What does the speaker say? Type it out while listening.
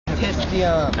test the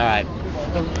Alright.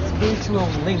 the spiritual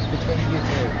link between you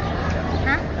two.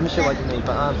 Huh? I'm not sure what you mean,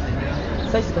 but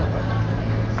say stop.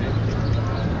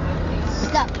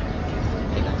 Stop.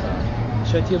 Take that card.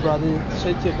 Show it to your brother. Show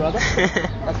it to your brother.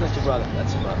 That's not your brother.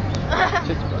 That's your brother.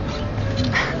 Show it to your brother.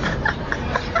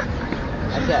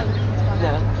 Okay.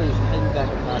 Now, please hand me back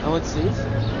the card. I want to see it.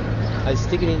 I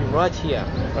stick it in right here.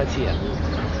 Right here.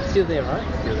 Still there, right?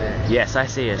 Still there. Yes, I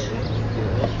see it. Still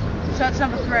there. So it's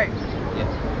number 3. Yeah.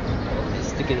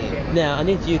 Stick it in. Now, I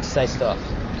need you to say stop.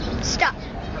 Stop.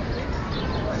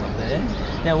 Stop there.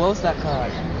 Now, what was that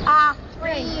card?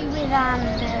 3 with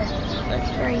the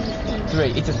 3 thing.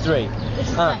 3. It's a 3.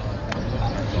 It's a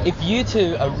If you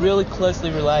two are really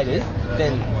closely related,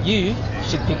 then you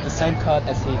should pick the same card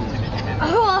as he did.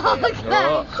 Oh,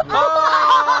 okay.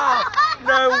 Oh.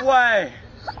 No way!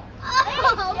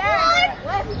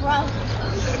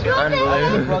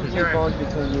 Unbelievable. Brotherly bond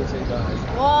between you two guys.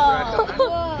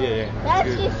 Whoa. Yeah.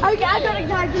 That's just... Okay, I gotta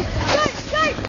go.